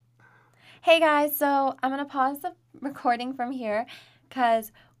Hey guys, so I'm going to pause the recording from here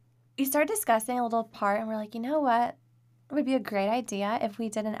because we started discussing a little part and we're like, you know what? It would be a great idea if we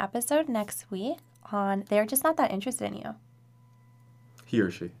did an episode next week on They're Just Not That Interested in You. He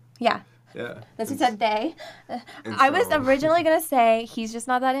or she. Yeah. Yeah. That's what he said, they. I was originally going to say he's just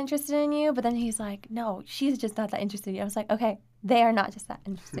not that interested in you, but then he's like, no, she's just not that interested in you. I was like, okay, they are not just that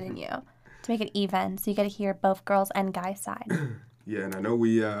interested in you. To make it even, so you get to hear both girls and guys' side. Yeah, and I know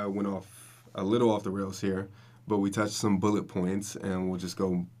we went a little off the rails here, but we touched some bullet points, and we'll just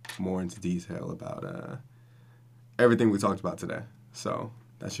go more into detail about everything we talked about today. So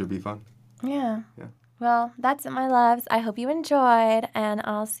that should be fun. Yeah. Yeah. Well, that's it, my loves. I hope you enjoyed, and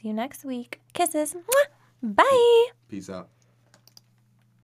I'll see you next week. Kisses. Mwah! Bye. Peace out.